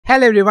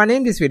Hello everyone,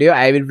 in this video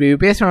I will review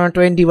based on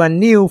 21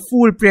 new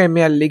full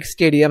Premier League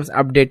stadiums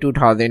update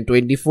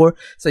 2024.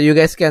 So you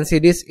guys can see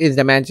this is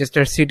the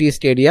Manchester City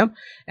stadium,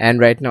 and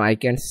right now I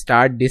can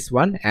start this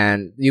one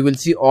and you will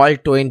see all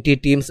 20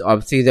 teams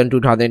of season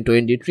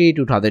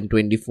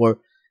 2023-2024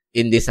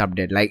 in this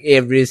update. Like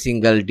every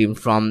single team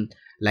from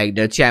like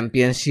the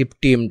championship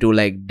team to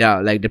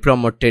the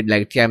promoted,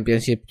 like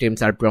championship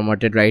teams are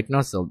promoted right now,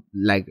 so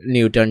like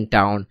Newton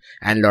Town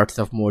and lots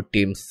of more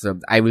teams. So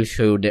I will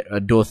show you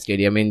those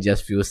stadium in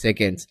just few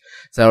seconds.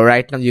 So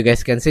right now you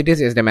guys can see this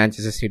is the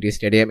Manchester City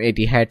stadium,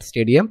 Etihad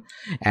Stadium,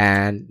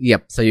 and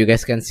yep, so you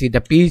guys can see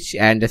the pitch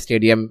and the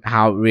stadium,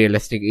 how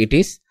realistic it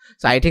is.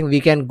 So I think we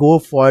can go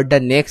for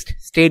the next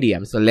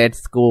stadium, so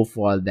let's go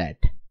for that.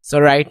 So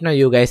right now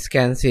you guys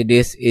can see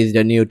this is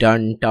the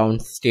Newton Town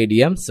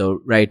Stadium. So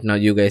right now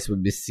you guys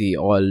will be see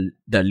all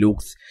the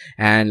looks,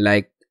 and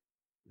like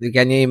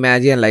can you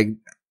imagine, like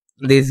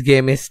this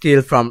game is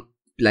still from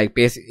like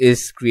PES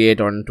is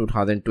created on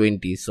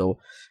 2020. So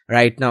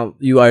right now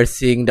you are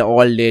seeing the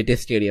all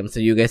latest stadium, so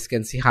you guys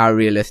can see how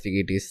realistic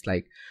it is,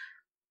 like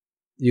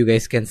you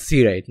guys can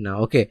see right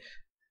now. Okay,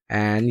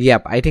 and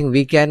yep, I think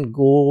we can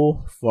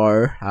go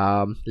for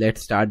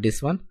let's start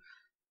this one.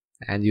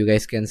 And you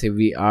guys can see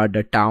we are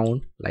the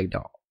town, like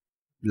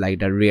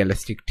the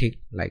realistic thing,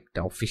 like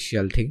the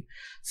official thing.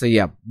 So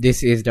yeah,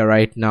 this is the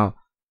right now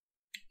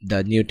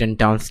the Newton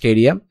Town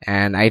Stadium,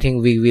 and I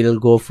think we will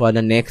go for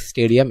the next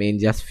stadium in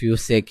just few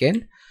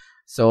seconds.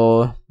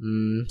 So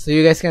so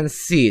you guys can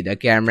see the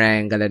camera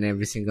angle and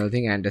every single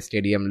thing and the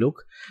stadium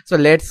look. So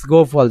let's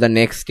go for the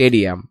next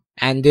stadium,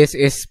 and this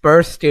is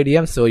Spurs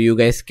Stadium. So you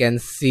guys can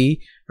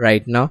see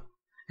right now,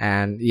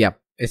 and yep,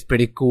 it's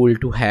pretty cool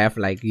to have,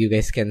 like you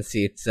guys can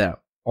see it's a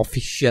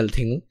official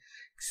thing.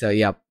 So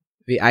yeah,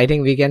 I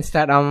think we can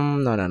start.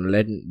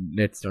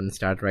 Let's don't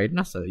start right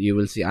now. So you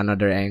will see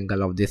another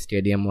angle of this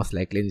stadium most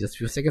likely in just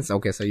few seconds.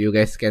 Okay, so you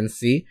guys can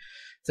see,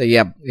 so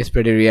yeah, it's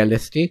pretty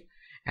realistic.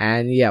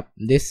 And yeah,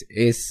 this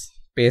is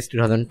PES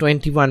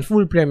 2021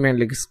 full Premier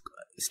League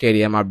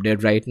stadium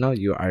update right now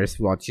you are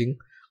watching.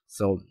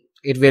 So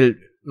it will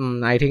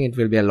I think it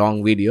will be a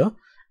long video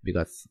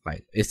because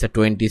like it's a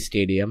 20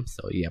 stadium.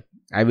 So yeah,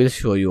 I will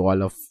show you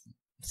all of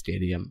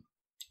stadium.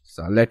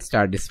 So let's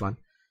start this one,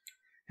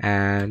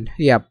 and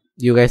yeah,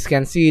 you guys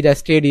can see the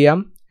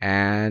stadium,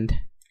 and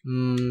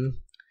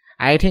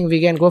I think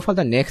we can go for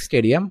the next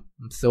stadium.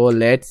 So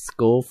let's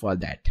go for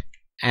that.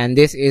 And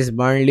this is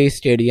Burnley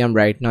Stadium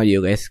right now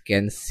you guys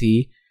can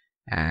see,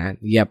 and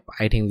yep,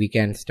 I think we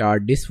can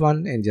start this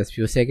one in just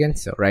few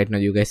seconds. So right now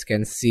you guys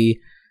can see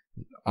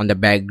on the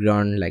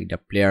background like the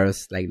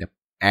players, like the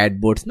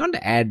ad boards, not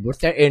the ad boards,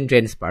 their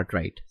entrance part,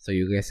 right? So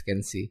you guys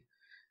can see,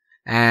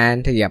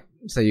 and yep,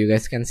 so you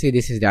guys can see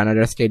this is the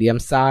another stadium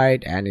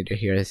side, and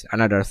here is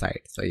another side.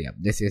 So yep,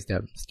 this is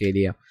the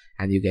stadium,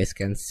 and you guys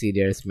can see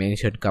there's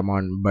mentioned come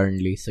on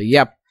Burnley. So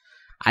yep,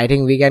 I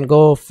think we can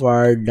go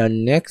for the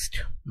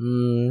next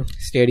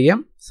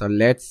stadium. So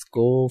let's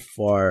go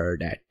for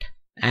that.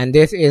 And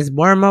this is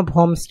Bournemouth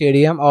home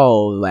stadium.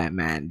 Oh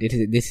man,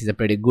 this is a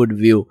pretty good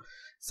view.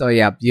 So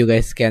yeah, you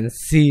guys can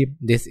see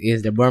this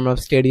is the Bournemouth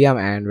Stadium,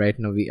 and right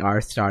now we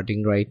are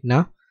starting right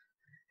now,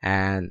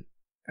 and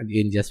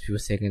in just few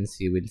seconds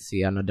you will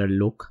see another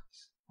look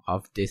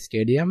of this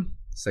stadium.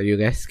 So you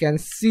guys can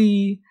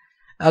see.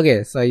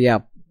 Okay, so yeah,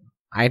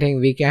 I think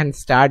we can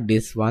start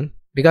this one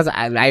because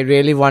I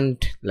really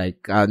want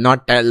like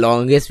not the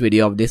longest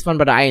video of this one,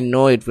 but I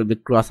know it will be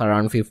cross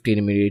around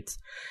 15 minutes.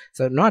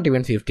 So not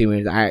even 50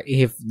 minutes.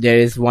 If there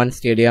is one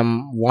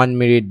stadium 1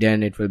 minute,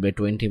 then it will be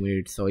 20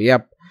 minutes. So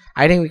yep,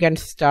 I think we can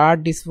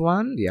start this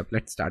one. Yep,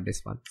 let's start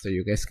this one. So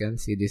you guys can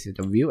see this is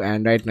the view,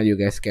 and right now you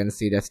guys can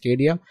see the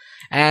stadium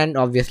and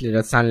obviously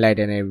the sunlight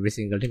and every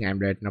single thing. I'm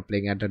right now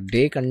playing at a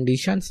day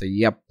condition. So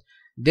yep,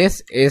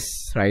 this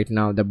is right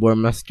now the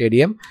Bournemouth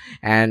Stadium,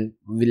 and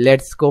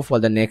let's go for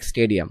the next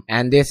stadium,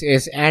 and this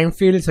is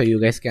Anfield. So you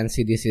guys can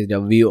see this is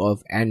the view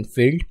of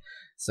Anfield.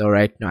 So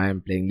right now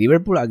I'm playing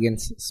Liverpool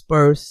against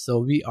Spurs. So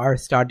we are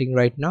starting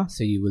right now.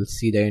 So you will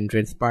see the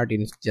entrance part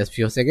in just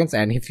few seconds.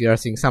 And if you are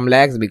seeing some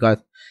lags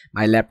because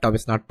my laptop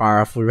is not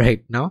powerful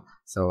right now,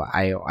 so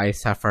I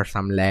suffer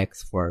some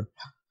lags for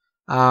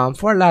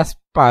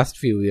past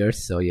few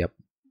years. So yep,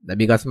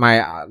 because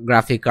my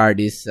graphic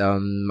card is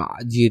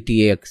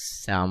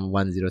GTX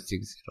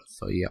 1060.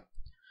 So yep,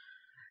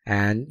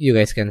 and you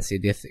guys can see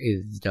this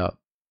is the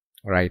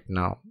right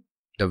now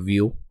the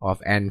view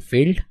of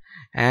Anfield,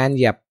 and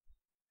yep,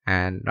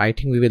 and I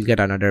think we will get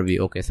another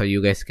view. Okay, so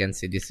you guys can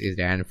see this is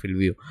the Anfield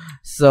view.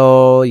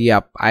 So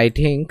yep, I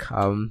think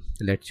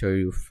let's show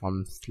you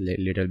from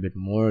little bit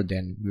more,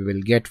 then we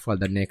will get for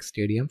the next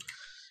stadium.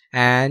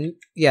 And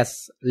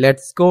yes,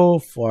 let's go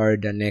for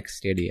the next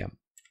stadium,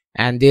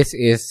 and this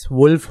is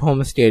Wolf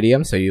home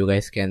stadium. So you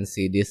guys can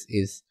see this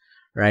is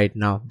right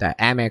now the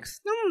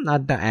Amex. No,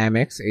 not the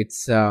Amex,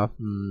 it's not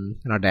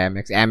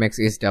the Amex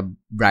is the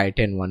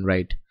Brighton one,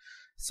 right?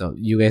 So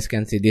you guys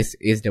can see this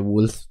is the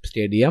Wolves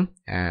Stadium,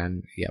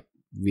 and yep,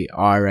 we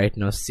are right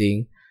now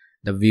seeing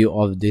the view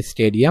of this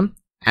stadium,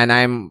 and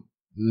I'm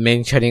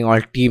mentioning all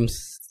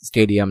teams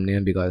stadium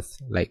name, because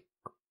like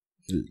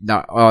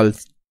the all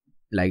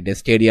like the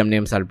stadium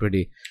names are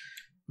pretty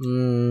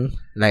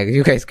like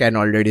you guys can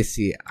already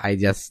see I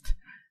just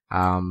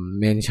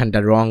mentioned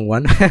the wrong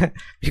one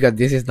because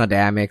this is not the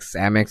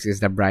Amex is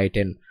the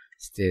Brighton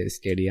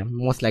stadium,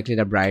 most likely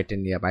the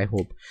Brighton. Yep, I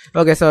hope.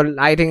 Okay, so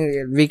I think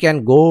we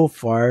can go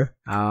for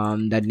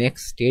the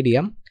next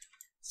stadium,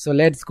 so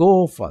let's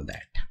go for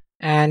that.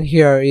 And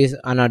here is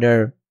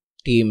another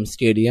team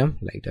stadium,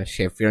 like the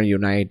Sheffield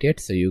United,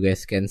 so you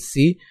guys can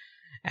see.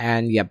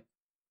 And yep,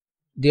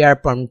 they are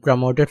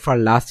promoted for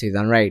last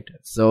season, right?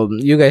 So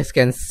you guys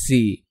can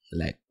see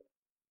like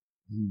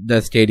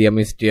the stadium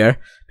is there,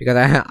 because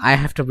I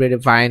have to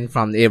really find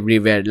from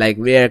everywhere, like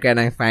where can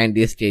I find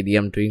this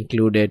stadium to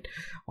include it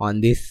on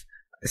this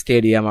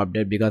stadium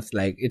update, because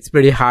like it's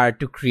pretty hard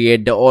to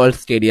create the all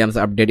stadiums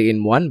update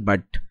in one,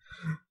 but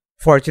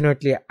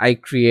fortunately I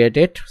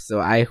created.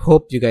 So I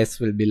hope you guys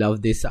will be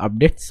love this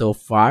update so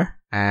far.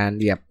 And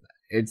yep,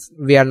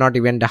 we are not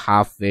even the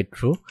halfway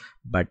through,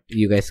 but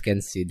you guys can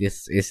see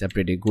this is a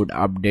pretty good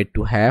update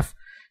to have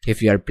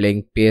if you are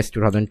playing PES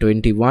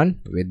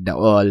 2021 with the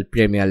all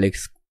Premier League,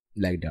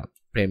 like the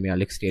Premier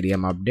League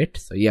stadium update.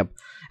 So yep,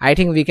 I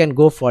think we can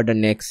go for the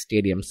next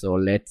stadium, so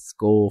let's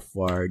go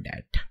for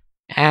that.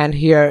 And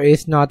here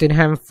is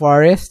Nottingham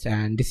Forest,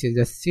 and this is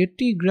the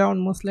city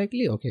ground most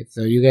likely. Okay,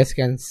 so you guys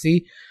can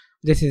see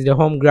this is the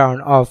home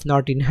ground of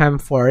Nottingham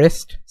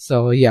Forest.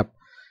 So yep,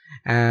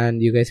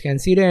 and you guys can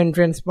see the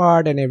entrance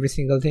part and every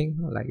single thing,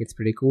 like it's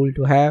pretty cool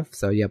to have.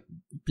 So yep,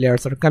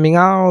 players are coming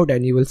out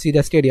and you will see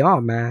the stadium.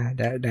 Oh man,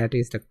 that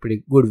is the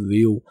pretty good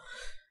view.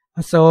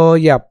 So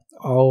yep,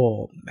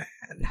 oh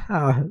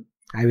man,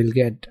 I will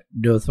get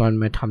those on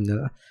my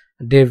thumbnail.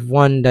 They've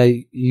won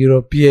the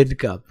European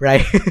Cup,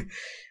 right?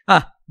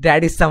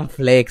 That is some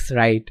flex,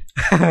 right?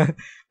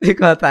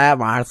 Because I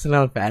am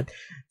Arsenal fan,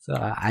 so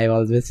I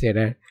always say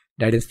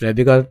that is flex,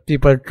 because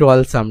people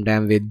troll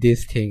sometimes with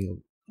this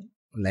thing,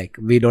 like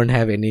we don't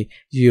have any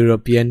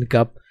European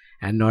Cup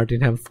and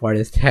Nottingham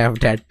Forest have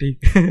that thing.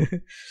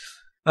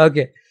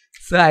 Okay,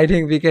 so I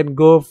think we can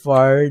go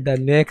for the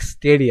next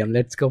stadium.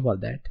 Let's go for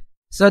that.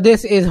 So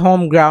this is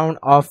home ground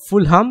of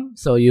Fulham,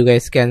 so you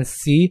guys can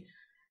see.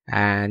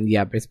 And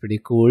yep, it's pretty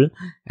cool.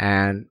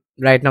 And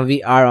right now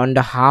we are on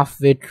the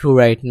halfway through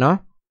right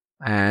now,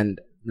 and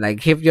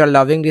like if you're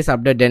loving this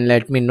update, then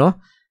let me know.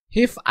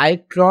 If I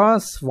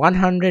cross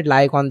 100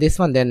 like on this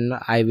one, then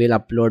I will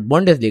upload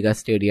Bundesliga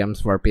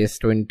stadiums for PES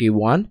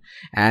 21.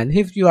 And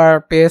if you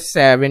are PES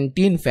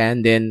 17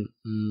 fan, then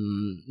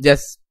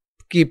just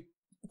keep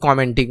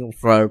commenting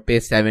for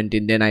PES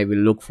 17, then I will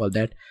look for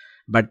that.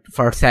 But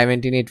for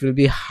 17 it will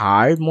be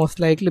hard most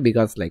likely,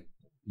 because like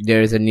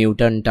there is a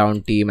Newton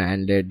Town team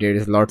and there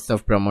is lots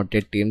of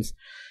promoted teams,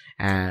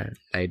 and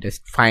I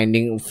just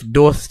finding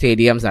those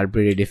stadiums are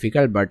pretty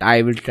difficult, but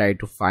I will try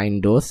to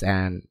find those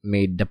and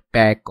made the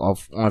pack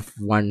of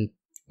one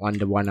on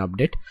the one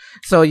update.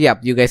 So yeah,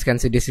 you guys can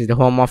see this is the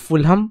home of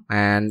Fulham,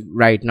 and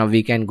right now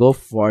we can go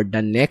for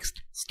the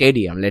next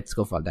stadium. Let's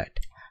go for that.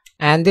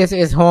 And this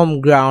is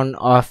home ground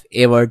of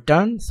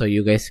Everton, so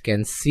you guys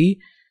can see.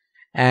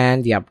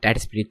 And yep, that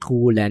is pretty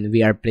cool, and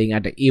we are playing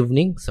at the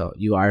evening, so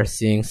you are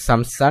seeing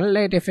some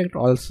sunlight effect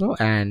also,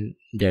 and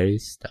there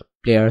is the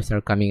players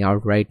are coming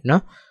out right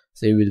now,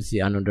 so you will see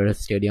another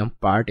stadium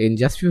part in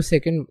just few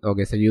seconds.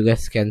 Okay, so you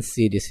guys can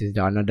see this is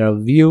the another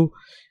view.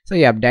 So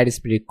yeah, that is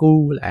pretty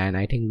cool, and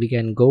I think we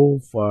can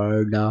go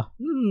for the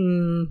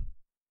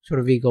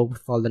should we go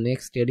for the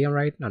next stadium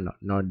right now?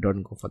 No,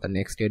 don't go for the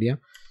next stadium.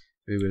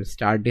 We will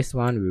start this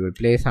one, we will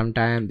play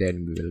sometime,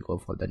 then we will go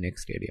for the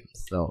next stadium.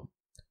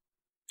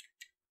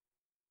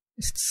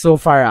 So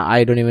far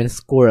I don't even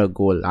score a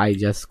goal, I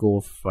just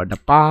go for the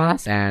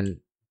pass and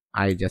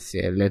I just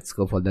say let's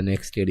go for the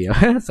next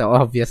stadium. So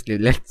obviously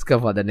let's go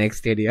for the next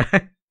stadium.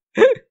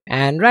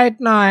 And right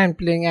now I'm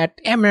playing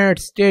at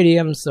Emirates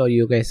Stadium, so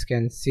you guys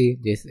can see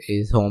this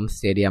is home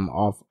stadium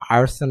of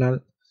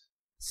Arsenal.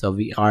 So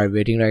we are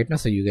waiting right now,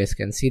 so you guys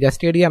can see the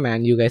stadium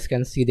and you guys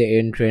can see the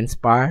entrance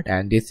part,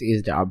 and this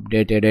is the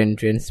updated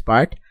entrance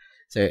part.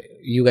 So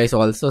you guys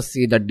also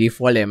see the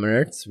default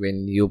Emirates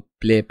when you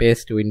play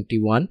PES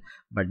 21,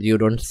 but you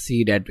don't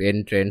see that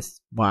entrance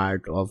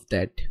part of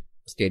that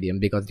stadium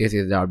because this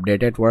is the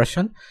updated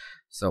version.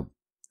 So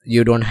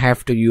you don't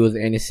have to use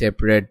any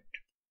separate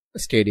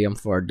stadium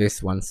for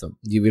this one, so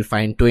you will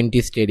find 20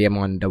 stadium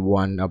on the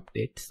one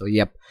update. So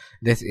yep,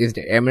 this is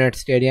the Emirates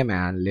Stadium,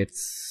 and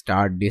let's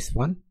start this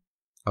one.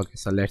 Okay,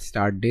 so let's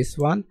start this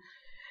one,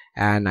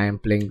 and I am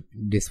playing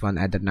this one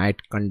at the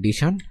night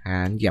condition,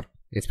 and yep,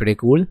 it's pretty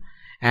cool.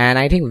 And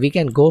I think we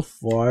can go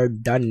for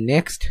the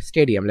next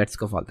stadium. Let's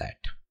go for that.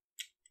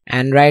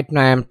 And right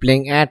now I'm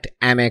playing at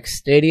Amex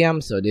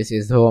Stadium, so this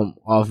is home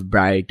of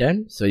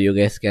Brighton, so you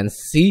guys can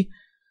see.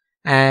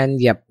 And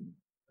yep,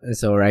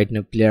 so right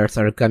now players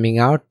are coming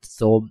out,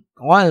 so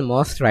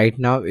almost right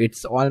now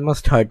it's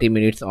almost 30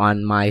 minutes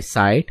on my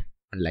side,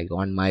 like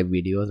on my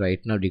videos right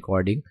now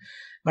recording.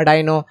 But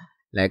I know,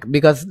 like,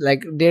 because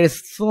like there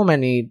is so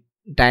many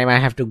time I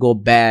have to go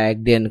back,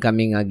 then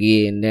coming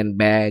again, then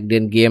back,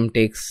 then game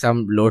takes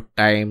some load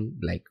time.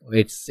 Like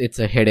it's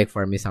a headache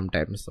for me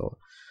sometimes. So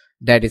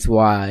that is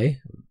why,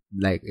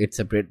 like, it's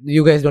a bit,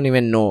 you guys don't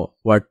even know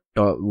what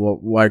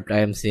I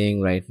am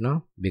saying right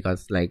now,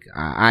 because like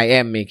I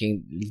am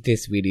making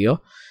this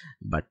video,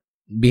 but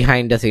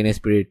behind the scene is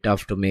pretty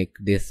tough to make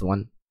this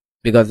one,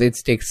 because it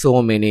takes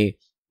so many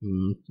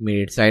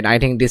minutes. I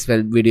think this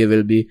video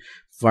will be,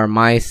 for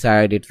my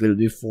side, it will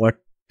be 40,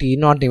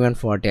 not even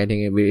 40, I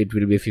think it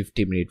will be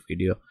 50-minute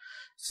video.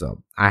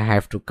 So I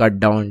have to cut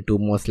down to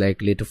most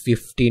likely to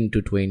 15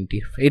 to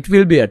 20. It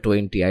will be a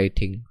 20, I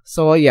think.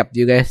 So yep,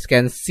 you guys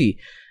can see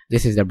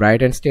this is the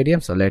Brighton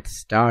Stadium. So let's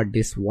start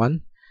this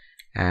one.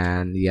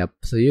 And yep,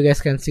 so you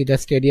guys can see the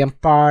stadium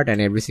part and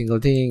every single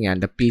thing,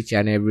 and the pitch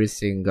and every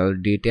single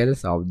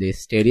details of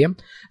this stadium.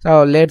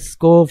 So let's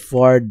go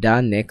for the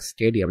next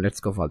stadium. Let's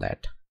go for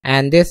that.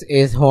 And this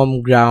is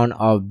home ground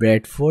of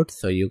Bradford.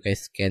 So you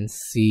guys can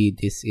see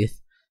this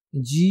is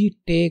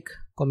G-Tech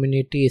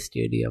Community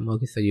Stadium.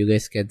 Okay, so you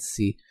guys can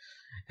see,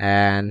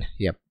 and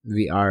yep,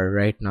 we are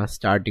right now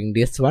starting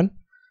this one.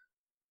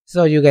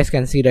 So you guys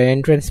can see the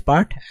entrance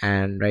part,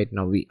 and right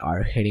now we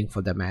are heading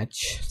for the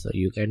match. So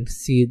you can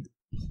see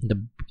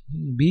the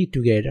B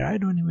together. I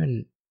don't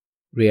even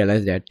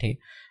realize that thing.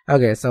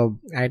 Okay, so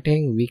I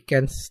think we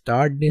can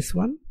start this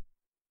one.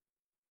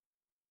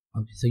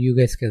 Okay, so you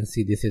guys can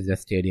see this is the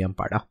stadium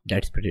part. Oh,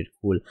 that's pretty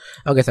cool.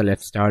 Okay, so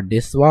let's start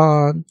this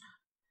one.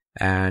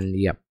 And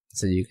yep,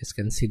 so you guys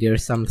can see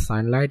there's some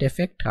sunlight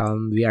effect.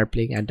 We are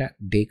playing at the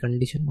day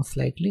condition most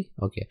likely.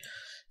 Okay,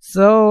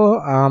 so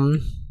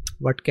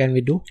what can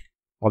we do?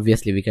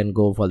 Obviously we can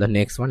go for the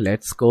next one.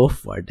 Let's go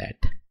for that.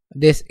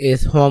 This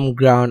is home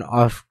ground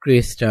of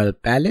Crystal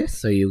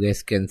Palace. So you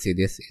guys can see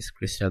this is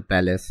Crystal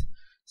Palace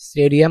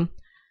Stadium,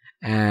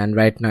 and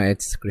right now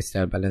it's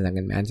Crystal Palace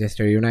against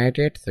Manchester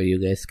United. So you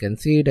guys can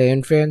see the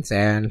entrance,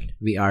 and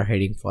we are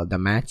heading for the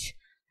match.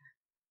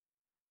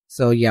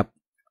 So yep,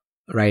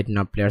 right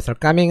now players are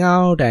coming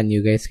out, and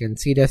you guys can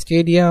see the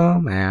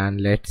stadium. And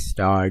let's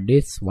start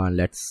this one.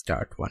 Let's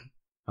start one.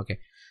 Okay,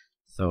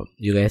 so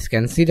you guys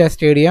can see the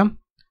stadium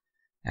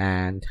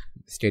and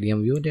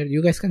stadium view. There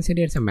you guys can see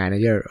there's a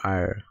manager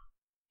are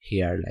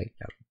here,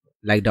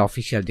 like the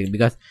official thing,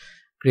 because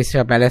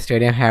Crystal Palace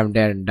Stadium have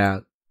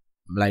the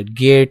like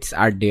gates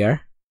are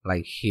there,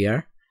 like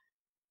here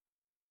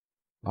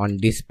on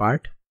this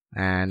part,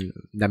 and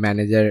the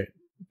manager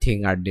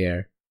thing are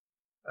there.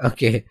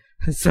 Okay,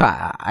 so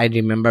I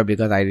remember,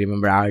 because I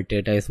remember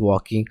Arteta is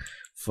walking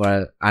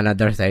for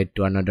another side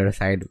to another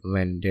side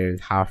when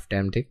there's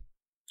half-time thing.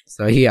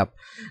 So yep,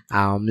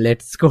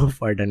 let's go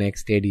for the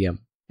next stadium.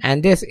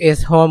 And this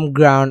is home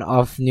ground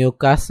of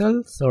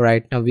Newcastle. So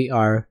right now we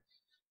are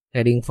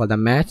heading for the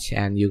match,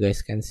 and you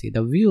guys can see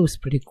the view is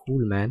pretty cool,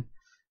 man.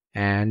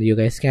 And you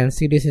guys can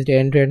see this is the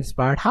entrance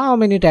part. How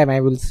many times I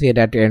will say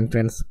that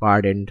entrance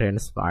part,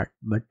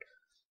 but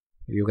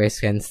you guys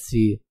can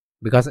see,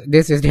 because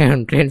this is the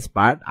entrance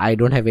part, I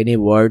don't have any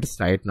words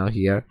right now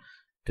here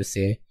to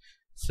say.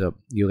 So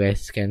you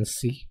guys can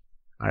see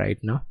right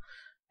now.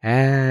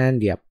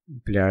 And yep,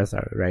 players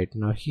are right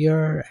now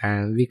here,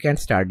 and we can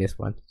start this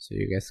one. So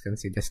you guys can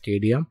see the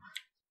stadium,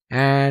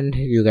 and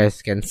you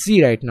guys can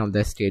see right now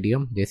the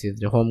stadium. This is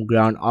the home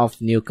ground of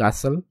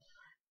Newcastle,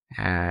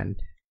 and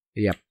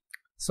yep,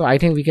 so I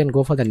think we can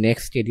go for the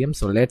next stadium.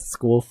 So let's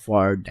go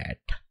for that.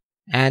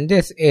 And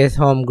this is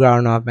home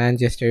ground of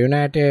Manchester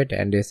United,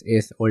 and this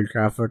is Old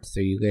Trafford.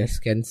 So you guys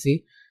can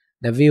see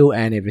the view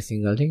and every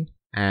single thing.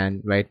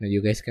 And right now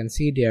you guys can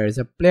see there is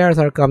a players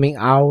are coming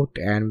out,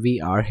 and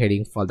we are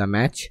heading for the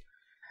match.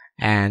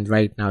 And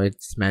right now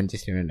it's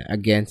Manchester United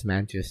against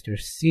Manchester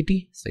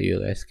City. So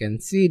you guys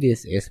can see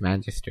this is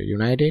Manchester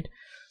United,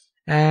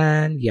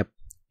 and yep,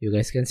 you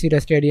guys can see the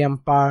stadium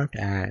part,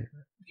 and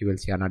you will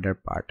see another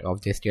part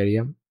of the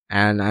stadium.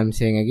 And I'm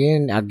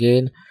saying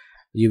again,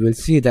 you will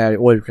see the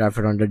Old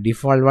Trafford on the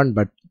default one,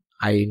 but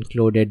I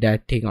included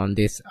that thing on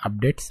this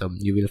update, so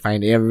you will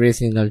find every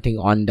single thing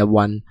on the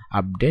one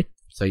update.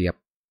 So yep,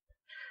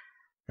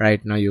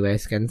 right now you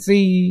guys can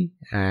see,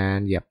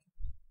 and yep,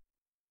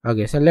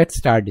 okay, so let's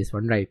start this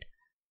one. Right,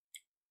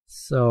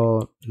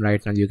 so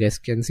right now you guys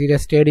can see the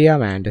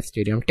stadium and the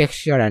stadium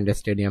texture and the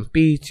stadium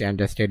pitch and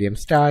the stadium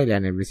style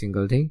and every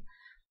single thing.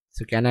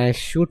 So can I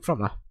shoot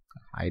from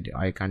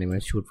I can't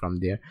even shoot from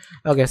there.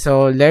 Okay,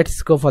 so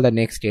let's go for the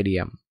next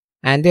stadium.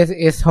 And this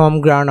is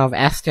home ground of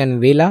Aston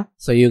Villa.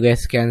 So you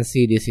guys can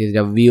see this is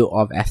the view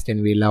of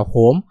Aston Villa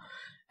home,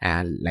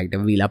 and like the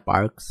Villa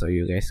Park. So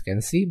you guys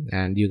can see,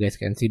 and you guys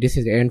can see this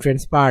is the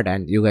entrance part,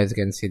 and you guys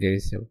can see there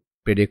is a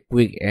pretty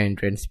quick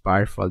entrance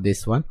part for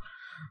this one.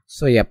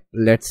 So yep,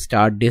 let's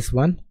start this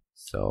one.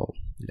 So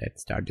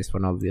let's start this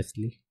one,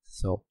 obviously.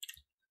 So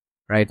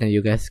right now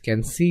you guys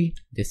can see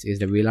this is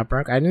the Villa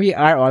Park, and we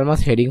are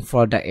almost heading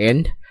for the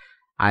end.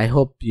 I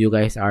hope you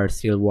guys are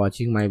still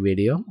watching my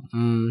video.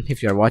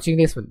 If you're watching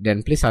this,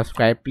 then please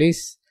subscribe,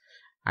 please.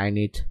 I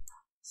need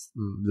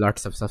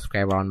lots of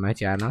subscribers on my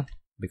channel,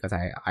 because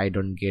I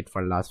don't get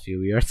for last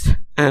few years.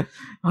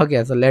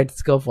 Okay, so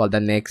let's go for the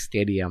next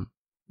stadium.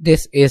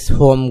 this is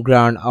home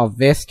ground of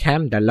West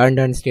Ham, the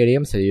London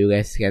Stadium, so you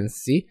guys can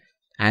see.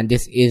 And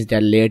this is the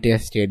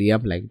latest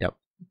stadium, like the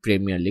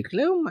Premier League.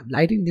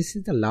 I think this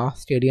is the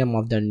last stadium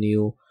of the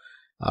new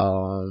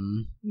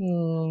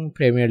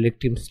Premier League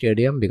team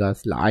stadium,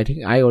 because I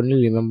think I only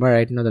remember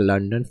right now the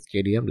London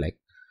Stadium, like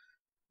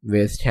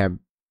West Ham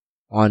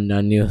on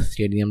the new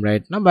stadium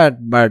right now, but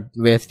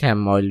West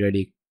Ham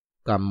already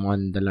come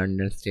on the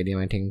London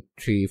Stadium, I think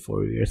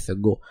 3-4 years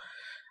ago.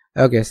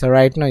 Okay, so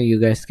right now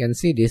you guys can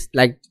see this,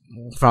 like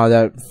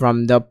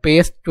from the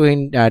PES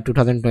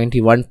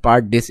 2021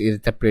 part, this is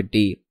the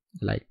pretty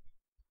like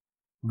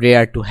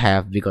rare to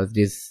have, because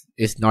this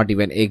is not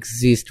even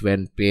exist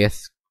when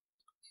PES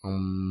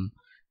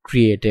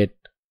created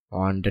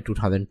on the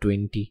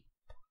 2020.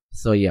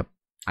 So yep,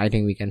 I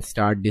think we can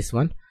start this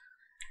one,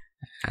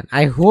 and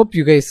I hope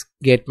you guys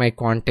get my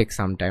context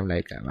sometime.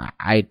 Like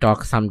I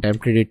talk sometime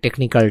pretty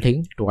technical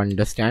thing to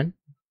understand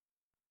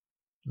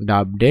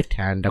the update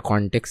and the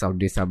context of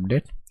this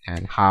update,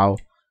 and how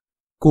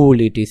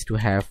cool it is to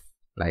have,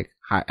 like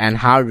and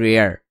how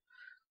rare.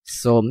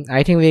 So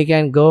I think we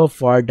can go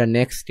for the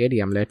next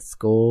stadium. Let's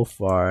go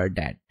for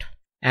that.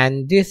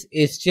 And this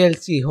is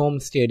Chelsea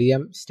home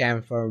stadium,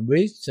 Stamford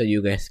Bridge, so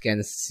you guys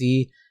can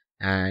see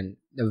and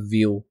the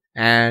view.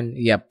 And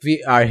yep,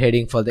 we are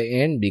heading for the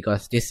end,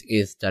 because this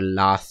is the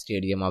last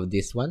stadium of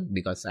this one,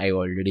 because I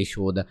already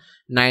showed the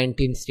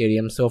 19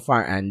 stadium so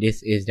far, and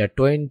this is the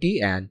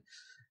 20, and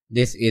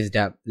this is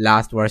the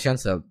last version.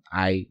 So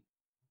I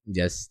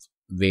just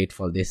wait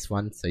for this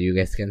one, so you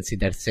guys can see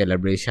that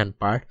celebration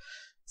part.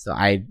 So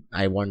I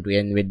want to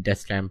end with the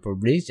Stamford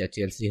Bridge, the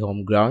Chelsea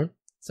home ground.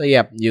 So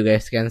yep, you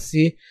guys can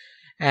see.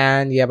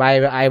 And yep,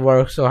 I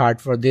worked so hard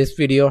for this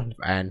video,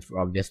 and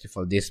obviously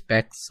for this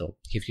spec. So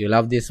if you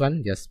love this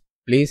one, just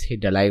please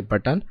hit the like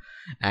button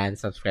and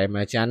subscribe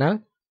my channel,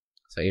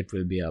 so it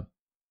will be a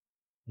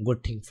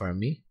good thing for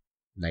me,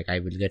 like I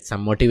will get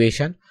some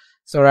motivation.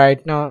 So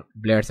right now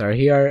players are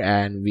here,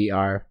 and we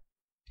are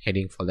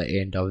heading for the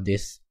end of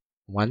this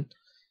one.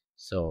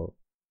 So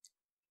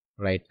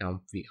right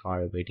now we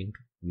are waiting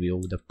to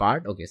view the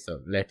part. Okay, so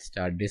let's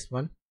start this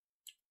one.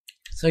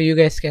 So you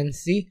guys can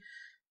see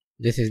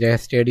this is the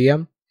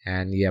stadium,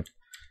 and yep,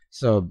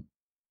 so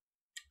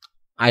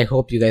I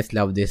hope you guys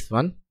love this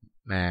one.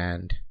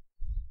 And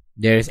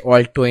there is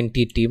all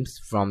 20 teams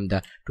from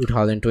the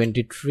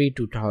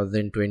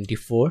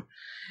 2023-2024,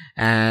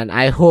 and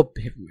I hope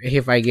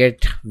if I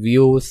get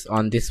views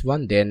on this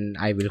one, then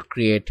I will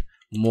create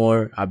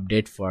more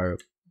update for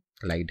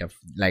like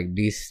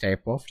this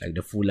type of, like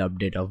the full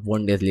update of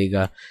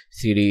Bundesliga,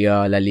 Serie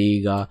A, La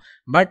Liga.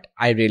 But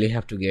I really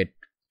have to get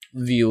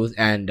views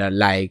and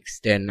likes,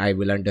 then I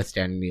will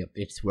understand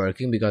it's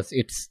working, because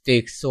it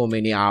takes so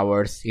many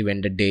hours,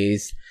 even the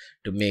days,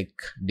 to make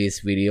this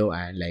video,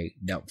 and like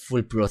the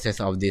full process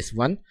of this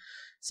one.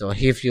 So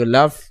if you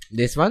love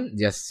this one,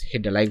 just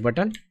hit the like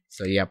button.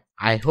 So yep,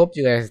 I hope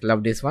you guys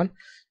love this one.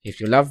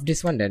 If you love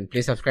this one, then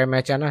please subscribe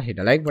my channel, hit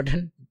the like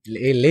button,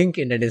 a link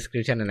in the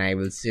description, and I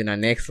will see you in the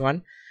next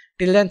one.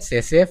 Till then,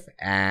 stay safe,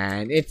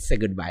 and it's a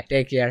goodbye.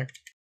 Take care.